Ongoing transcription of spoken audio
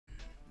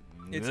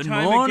It's Good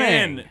time morning.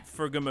 again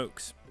for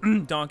Gamooks.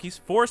 Donkeys,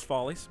 Forest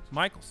Follies,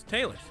 Michaels,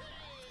 Taylors.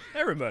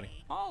 Everybody.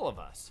 All of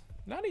us.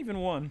 Not even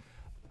one.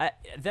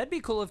 That'd be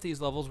cool if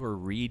these levels were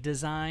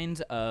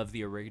redesigns of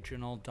the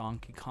original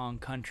Donkey Kong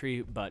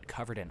Country, but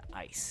covered in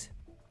ice.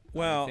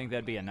 Well, I think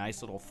that'd be a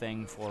nice little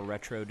thing for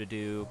Retro to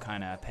do,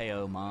 kind of pay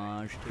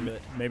homage to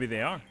it. maybe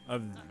they are,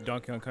 of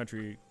Donkey Kong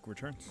Country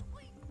Returns.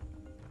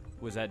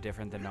 Was that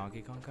different than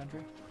Donkey Kong Country?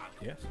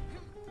 Yes.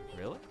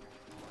 Really?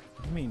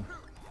 What do you mean?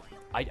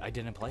 I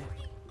didn't play it.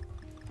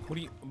 What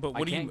do you, but I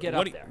what do can't you, get what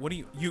up do, there. what do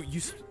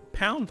you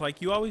pound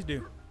like you always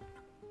do.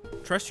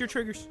 Trust your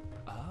triggers.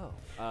 Oh.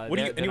 What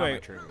do you, they're not my anyway,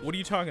 triggers. what are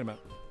you talking about?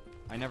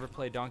 I never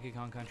played Donkey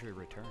Kong Country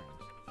Returns.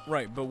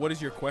 Right, but what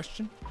is your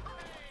question?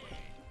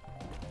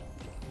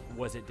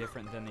 Was it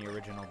different than the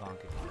original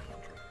Donkey Kong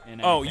Country?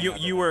 In Oh, anything other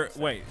you than were, the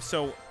set? wait,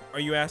 so are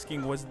you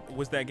asking was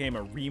that game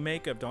a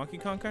remake of Donkey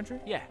Kong Country?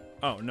 Yeah.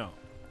 Oh, no.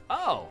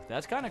 Oh,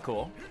 that's kind of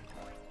cool.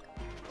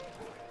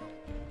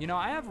 You know,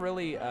 I have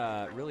really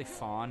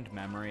fond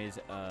memories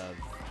of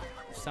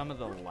some of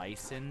the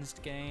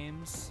licensed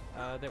games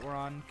that were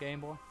on Game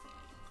Boy.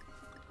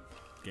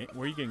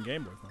 Where are you getting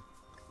Game Boy from?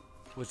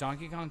 Was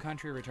Donkey Kong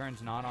Country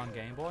Returns not on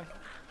Game Boy?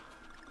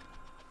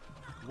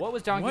 What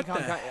was Donkey What Kong?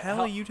 the hell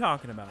are you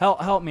talking about?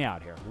 Help me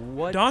out here.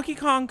 What? Donkey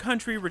Kong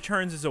Country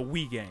Returns is a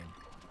Wii game.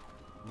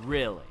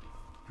 Really?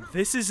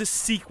 This is a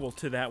sequel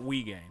to that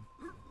Wii game.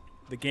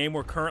 The game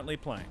we're currently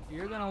playing.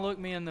 You're gonna look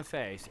me in the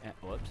face and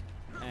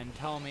and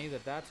tell me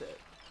that that's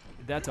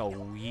a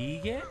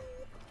Wii game?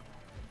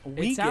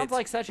 It sounds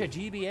like such a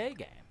GBA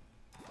game.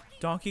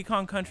 Donkey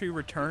Kong Country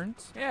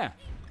Returns? Yeah.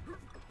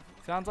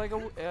 Sounds like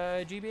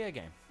a GBA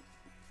game.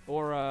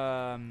 Or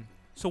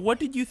So what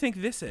did you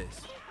think this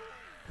is?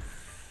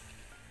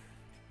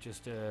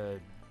 just a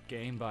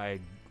game by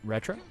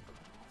Retro?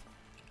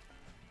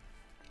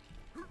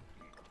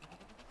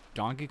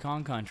 Donkey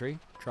Kong Country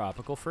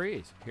Tropical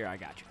Freeze. Here, I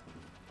got you.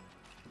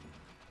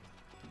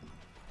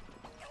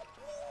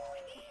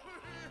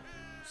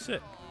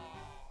 Sick.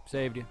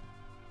 Saved you.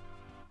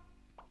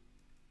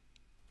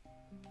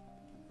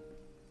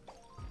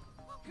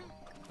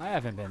 I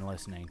haven't been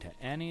listening to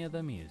any of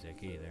the music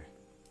either.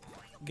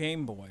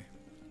 Game Boy.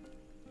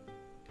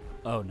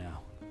 Oh no.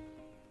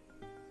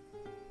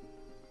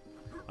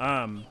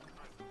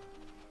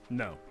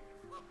 No.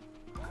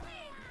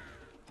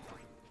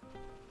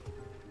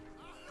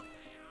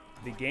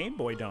 The Game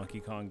Boy Donkey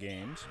Kong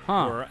games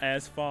were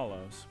as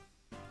follows.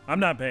 I'm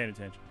not paying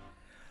attention.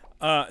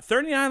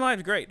 39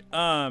 lives, great.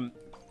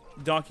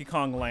 Donkey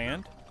Kong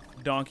Land,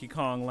 Donkey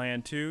Kong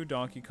Land 2,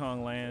 Donkey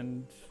Kong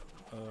Land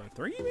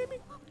 3, maybe?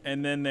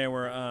 And then there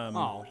were,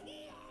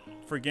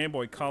 for Game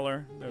Boy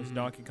Color, there was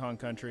Donkey Kong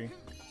Country,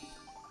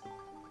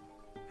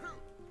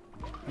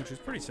 which is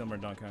pretty similar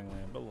to Donkey Kong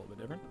Land, but a little bit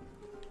different.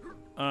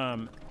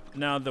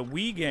 Now, the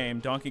Wii game,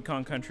 Donkey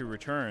Kong Country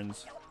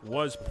Returns,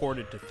 was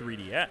ported to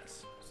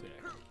 3DS. Sick.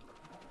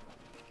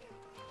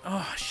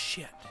 Oh,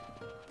 shit.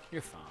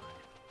 You're fine.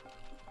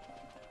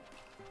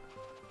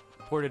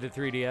 Ported to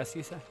 3DS,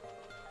 you say?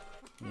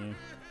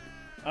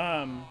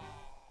 Yeah.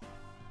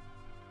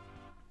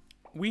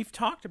 We've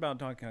talked about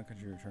Donkey Kong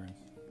Country Returns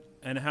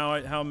and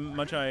how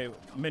much I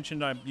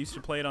mentioned I used to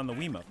play it on the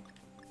Wiimote,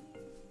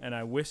 and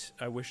I wish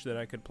that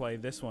I could play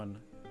this one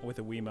with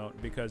a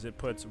Wiimote because it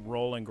puts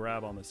roll and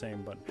grab on the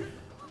same button.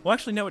 Well,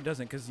 actually, no, it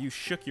doesn't because you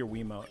shook your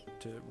Wiimote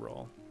to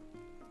roll.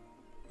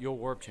 You'll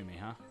warp to me,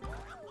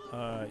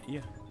 huh? Yeah.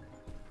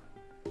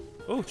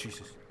 Oh,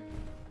 Jesus.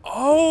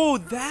 Oh,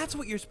 that's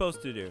what you're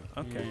supposed to do.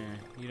 Okay.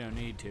 Yeah, you don't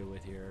need to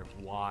with your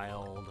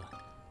wild.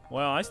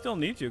 Well, I still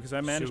need to because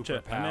I managed to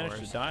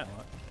Superpowers. die a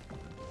lot.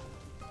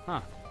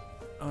 Huh.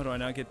 Oh, do I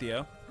not get the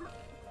O?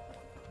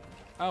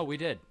 Oh, we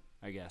did,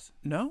 I guess.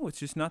 No, it's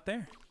just not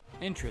there.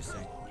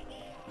 Interesting.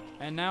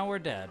 And now we're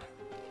dead.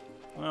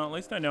 Well, at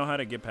least I know how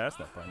to get past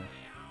that part.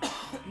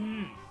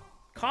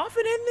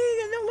 Coughing in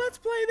the Let's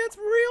Play. That's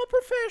real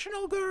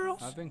professional,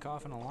 girls. I've been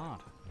coughing a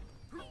lot.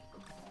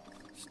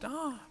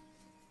 Stop.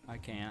 I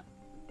can't.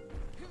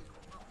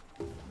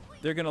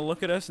 They're going to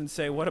look at us and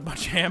say, what a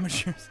bunch of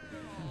amateurs.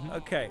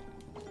 Okay.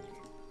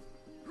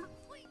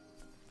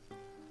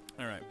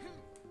 All right.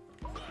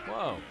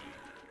 Whoa.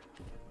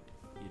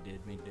 You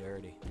did me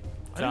dirty.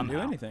 I didn't do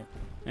anything.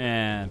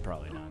 And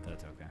probably not.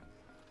 That's okay.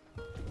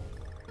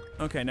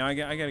 Okay, now I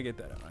got to get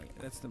that out.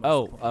 That's the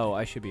most important. Oh,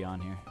 I should be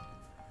on here.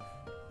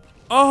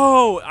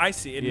 Oh, I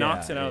see. It Yeah,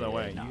 knocks it out of the yeah,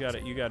 way. it You knocks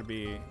got to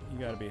be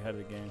ahead of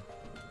the game.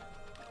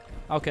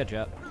 I'll catch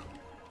up.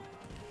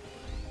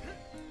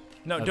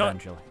 No,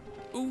 Eventually.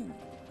 don't.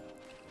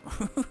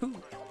 Ooh.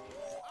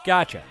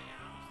 Gotcha.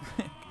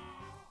 At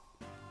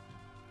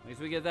least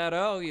we get that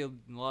O, you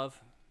love.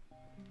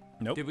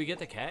 Nope. Did we get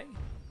the K?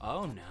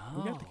 Oh, no.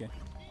 We got the game.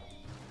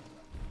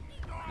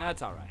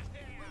 That's all right.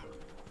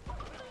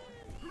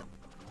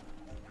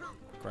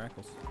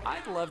 Crackles.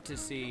 I'd love to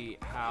see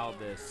how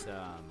this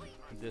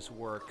this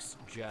works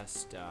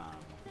just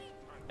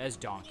as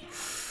Donkey.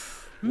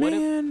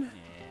 Man.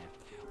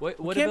 What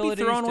You can't be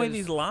abilities throwing away does-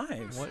 these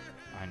lives. What?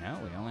 I know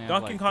we only have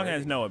Donkey like Kong 30.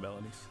 has no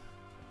abilities.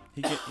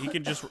 He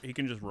can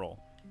just roll.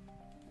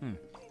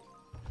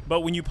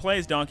 But when you play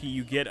as Donkey,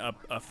 you get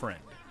a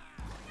friend.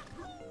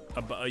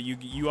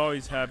 You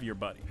always have your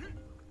buddy.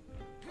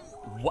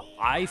 What?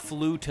 I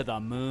flew to the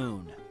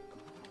moon.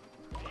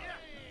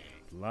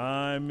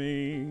 Fly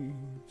me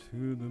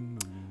to the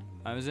moon.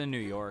 I was in New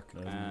York,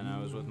 and I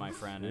was with my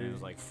friend, and it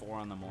was like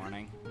 4 in the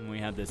morning, and we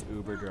had this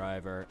Uber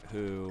driver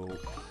who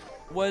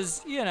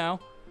was, you know,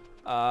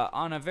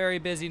 on a very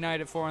busy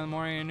night at 4 in the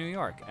morning in New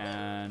York,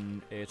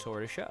 and it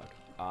sort of showed.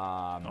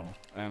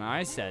 And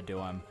I said to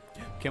him,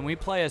 "Can we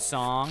play a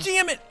song?"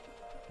 Damn it!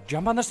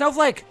 Jump on the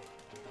snowflake!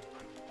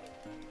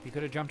 He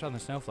could have jumped on the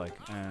snowflake,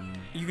 and...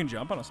 You can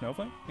jump on a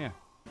snowflake? Yeah,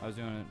 I was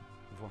doing it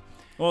before.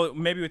 Well,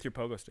 maybe with your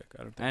pogo stick.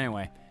 I don't think.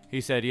 Anyway,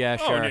 he said, yeah,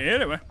 sure. Oh,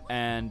 anyway.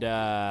 And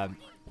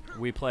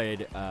we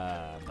played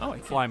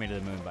Fly Me to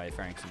the Moon by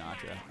Frank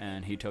Sinatra,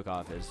 and he took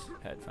off his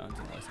headphones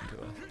and listened to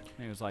us.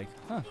 And he was like,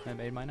 huh, that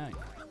made my night.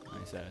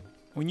 I said.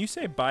 When you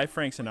say by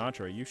Frank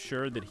Sinatra, are you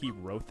sure that he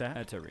wrote that?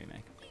 That's a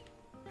remake,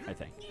 I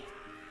think.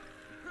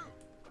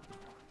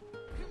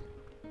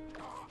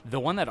 The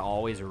one that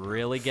always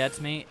really gets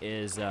me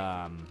is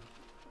I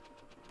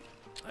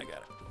got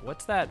it.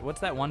 What's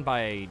that one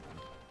by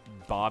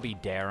Bobby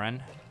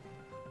Darin?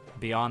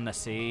 Beyond the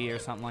Sea or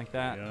something like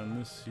that?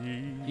 Beyond the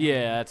sea.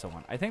 Yeah, that's the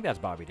one. I think that's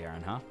Bobby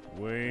Darin, huh?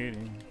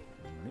 Waiting.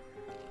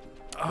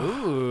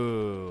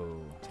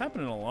 Ooh. It's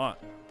happening a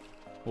lot.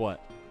 What?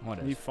 What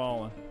is? Me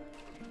falling.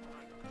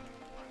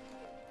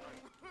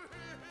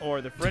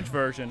 Or the French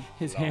version.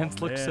 His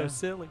hands look so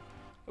silly.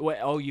 Wait,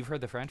 oh, you've heard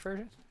the French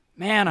version?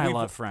 Man, I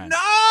love French. No!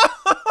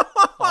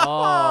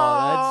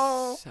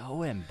 Oh, that's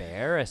so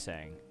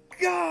embarrassing.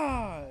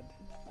 God.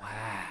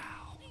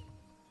 Wow.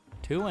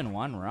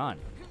 2-in-1 run.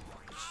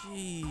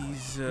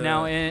 Jeez.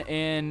 Now,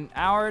 in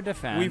our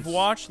defense... We've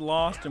watched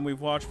Lost and we've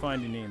watched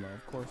Finding Nemo.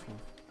 Of course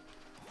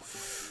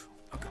we've...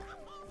 Okay.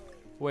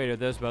 Wait, are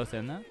those both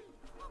in that?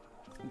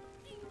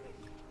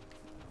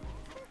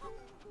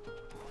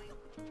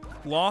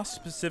 Lost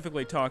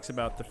specifically talks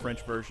about the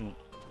French version.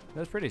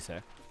 That's pretty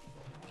sick.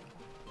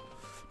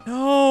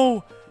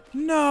 No!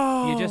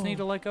 No! You just need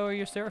to let go of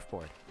your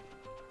surfboard.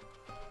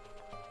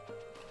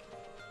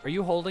 Are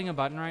you holding a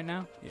button right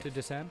now to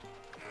descend?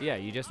 Yeah,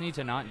 you just need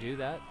to not do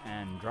that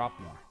and drop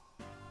more.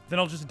 Then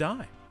I'll just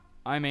die.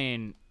 I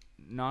mean,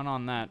 not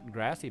on that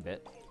grassy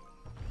bit.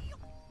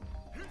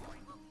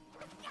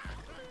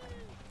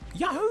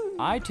 Yahoo!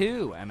 I,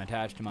 too, am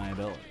attached to my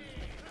ability.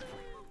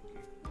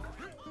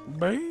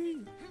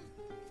 Bang.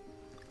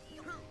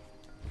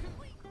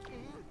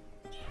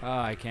 Oh,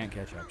 I can't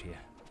catch up to you.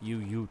 You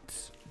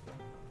Utes.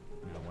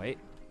 No, wait.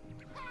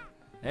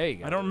 There you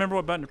go. I don't remember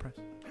what button to press.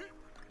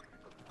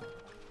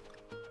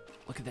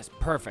 Look at this.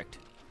 Perfect.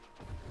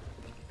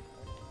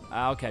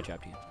 I'll catch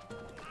up to you.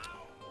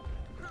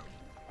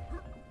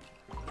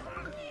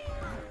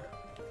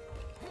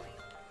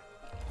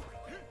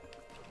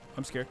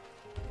 I'm scared.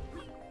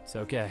 It's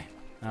okay.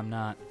 I'm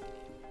not.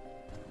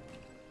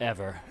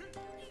 Ever.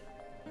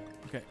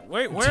 Okay.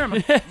 Wait, where am I?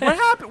 What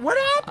happened? What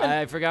happened?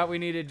 I forgot we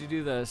needed to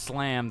do the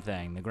slam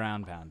thing, the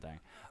ground pound thing.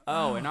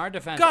 Oh, in our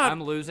defense, God.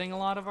 I'm losing a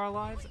lot of our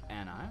lives,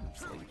 and I'm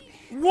sleepy.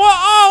 Whoa!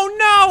 Oh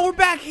no! We're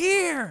back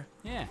here.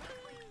 Yeah.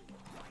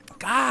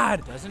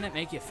 God. Doesn't it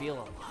make you feel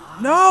alive?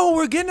 No,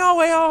 we're getting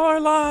away all our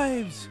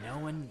lives.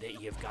 Knowing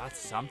that you've got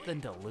something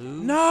to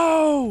lose?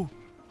 No.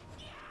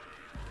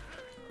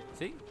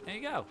 See? There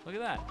you go. Look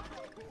at that.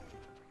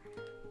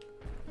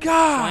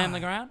 God. Slam the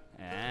ground?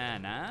 Ah,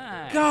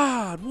 nice.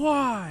 God,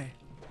 why?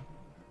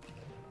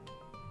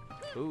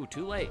 Ooh,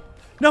 too late.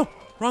 No,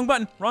 wrong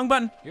button, wrong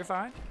button. You're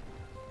fine.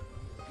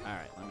 All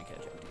right, let me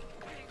catch up.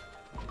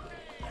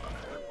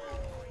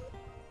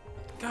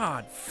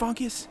 God,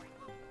 fungus.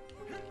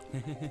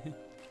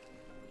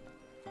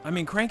 I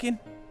mean, cranking.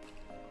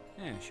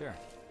 Yeah, sure.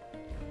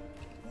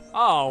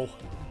 Oh,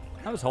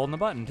 I was holding the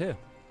button too.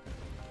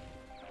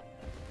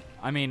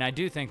 I mean, I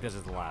do think this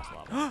is the last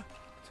level.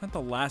 It's not the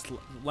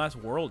last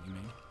world, you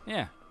mean?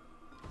 Yeah.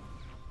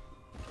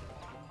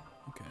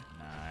 Okay.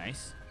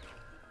 Nice.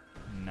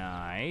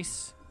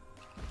 Nice.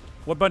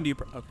 What button do you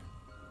press? Okay.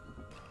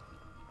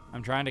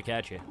 I'm trying to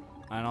catch you.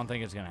 I don't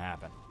think it's gonna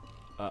happen.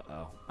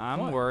 Uh-oh.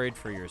 I'm worried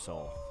for your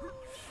soul.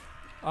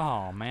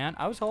 Oh, man.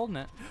 I was holding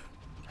it.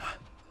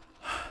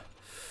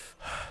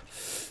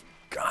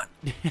 God.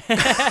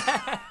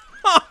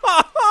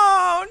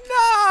 Oh,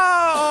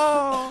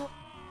 no!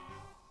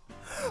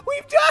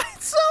 We've died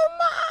so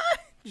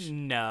much!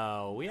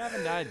 No, we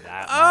haven't died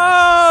that much.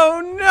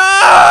 Oh,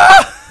 no!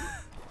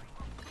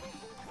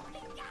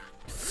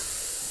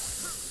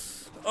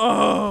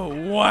 Oh,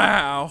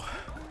 wow.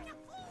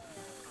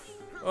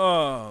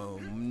 Oh,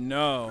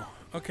 no.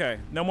 Okay,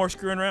 no more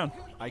screwing around.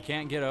 I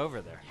can't get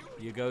over there.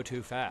 You go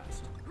too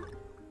fast.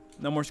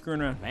 No more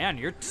screwing around. Man,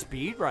 you're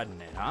speed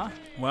running it, huh?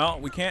 Well,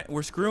 we can't.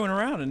 We're screwing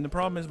around, and the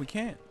problem is we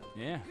can't.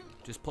 Yeah,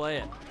 just play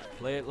it.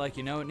 Play it like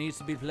you know it needs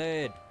to be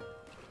played.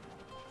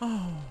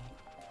 Oh,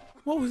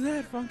 what was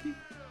that, Funky?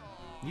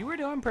 You were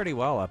doing pretty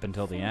well up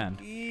until the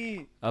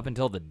end. Up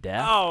until the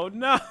death. Oh,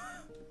 no.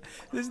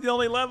 This is the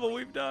only level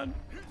we've done.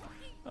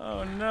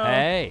 Oh, no.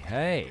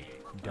 Hey,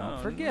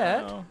 don't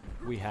forget. No.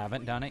 We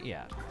haven't done it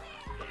yet.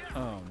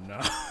 Oh, no.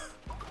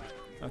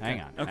 Okay.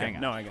 Hang on. Okay, hang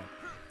on. no, I got it.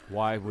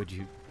 Why would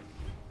you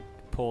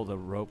pull the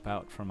rope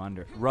out from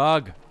under?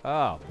 Rug.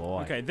 Oh,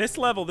 boy. Okay, this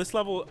level,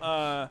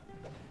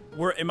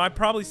 am I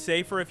probably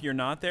safer if you're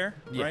not there?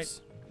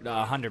 Yes.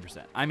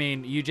 100%. I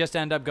mean, you just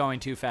end up going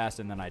too fast,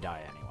 and then I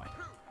die anyway.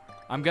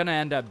 I'm gonna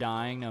end up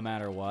dying no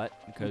matter what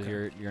because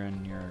you're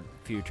in your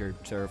future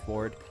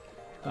surfboard.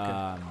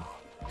 Okay.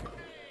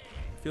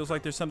 Feels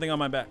like there's something on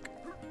my back.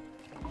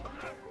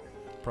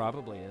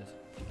 Probably is.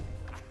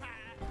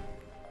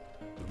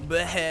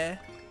 Bleh.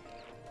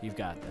 You've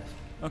got this.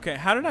 Okay,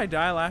 how did I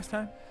die last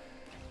time?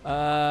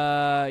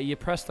 You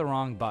pressed the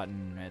wrong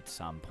button at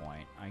some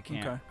point. I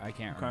can't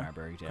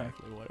remember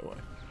exactly what it was.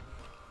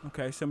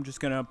 Okay, so I'm just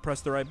gonna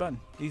press the right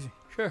button. Easy.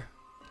 Sure.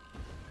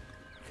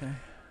 Okay.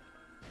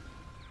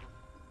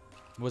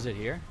 Was it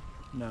here?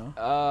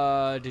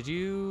 No. Did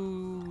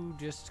you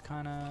just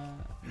kind of?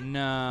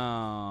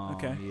 No.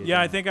 Okay.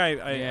 Yeah, I think I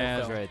yeah,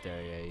 it's right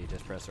there. Yeah, you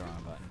just pressed the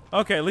wrong button.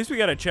 Okay, at least we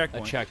got a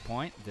checkpoint. A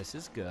checkpoint. This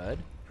is good.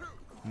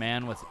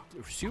 Man with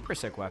super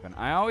sick weapon.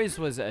 I always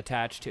was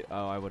attached to.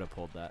 Oh, I would have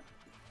pulled that.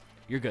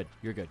 You're good.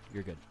 You're good.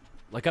 You're good.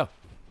 Let go.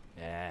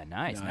 Yeah,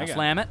 nice. No, now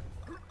slam it.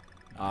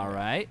 All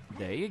right.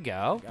 There you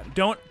go.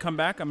 Don't come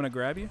back. I'm gonna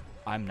grab you.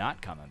 I'm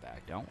not coming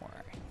back. Don't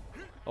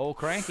worry. Old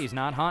Cranky's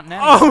not haunting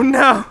anyone. Oh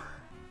no.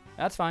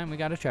 That's fine. We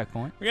got a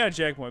checkpoint. We got a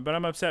checkpoint, but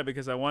I'm upset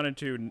because I wanted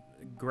to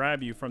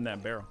grab you from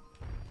that barrel.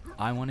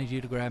 I wanted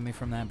you to grab me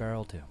from that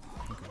barrel too.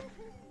 Okay.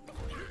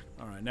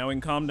 All right. Now we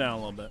can calm down a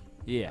little bit.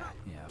 Yeah.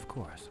 Yeah. Of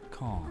course.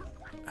 Calm.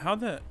 What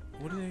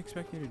do they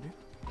expect you to do?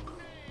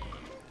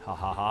 Ha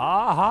ha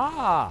ha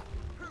ha!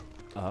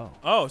 Oh.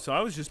 Oh, so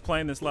I was just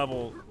playing this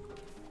level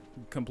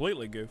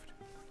completely goofed.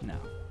 No.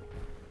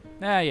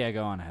 Yeah,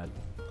 go on ahead.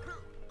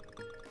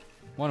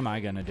 What am I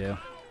gonna do?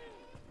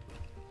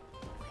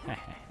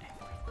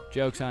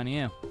 Joke's on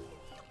you.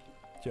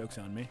 Joke's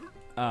on me.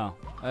 Oh,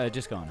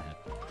 just go on ahead.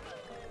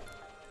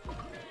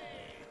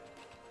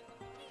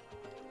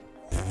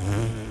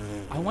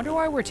 I wonder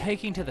why we're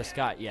taking to the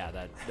sky. Yeah,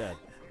 that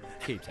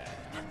keeps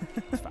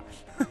happening. It's fine.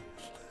 It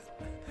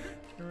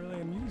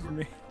really amused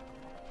me.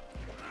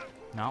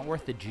 Not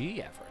worth the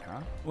G effort,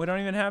 huh? We don't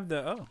even have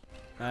the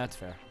That's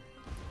fair.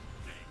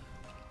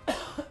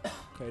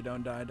 Okay,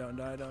 don't die, don't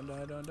die, don't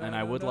die, don't die. And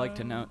I would like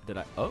to note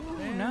that Oh,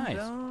 nice.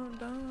 Don't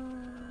die.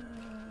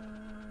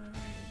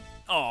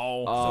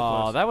 Oh, so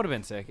Oh, close. that would have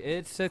been sick.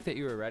 It's sick that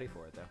you were ready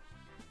for it, though.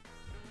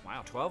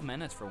 Wow, 12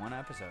 minutes for one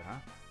episode,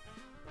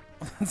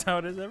 huh? That's how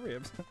it is every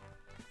episode.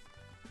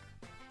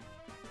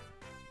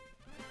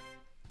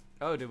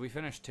 Oh, did we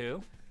finish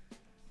 2?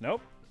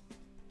 Nope.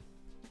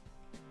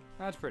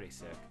 That's pretty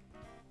sick.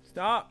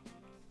 Stop.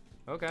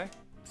 Okay.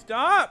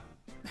 Stop.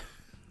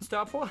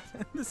 Stop what?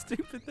 The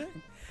stupid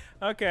thing.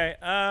 Okay,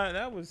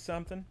 that was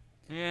something.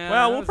 Yeah.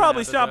 Well, we'll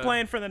probably stop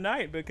playing for the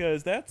night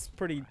because that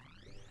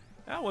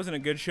wasn't a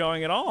good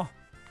showing at all.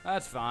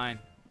 That's fine.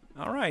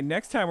 All right,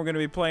 next time we're going to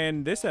be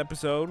playing this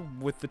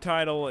episode with the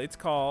title, it's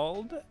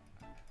called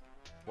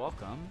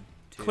Welcome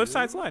to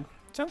Cliffside Slide.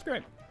 Sounds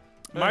great.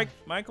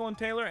 Michael and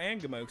Taylor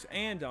and Gamooks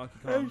and Donkey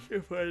Kong.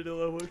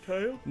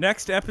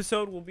 Next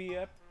episode will be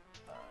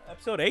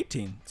episode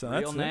 18. So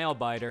Real nail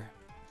biter.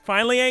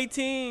 Finally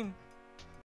 18.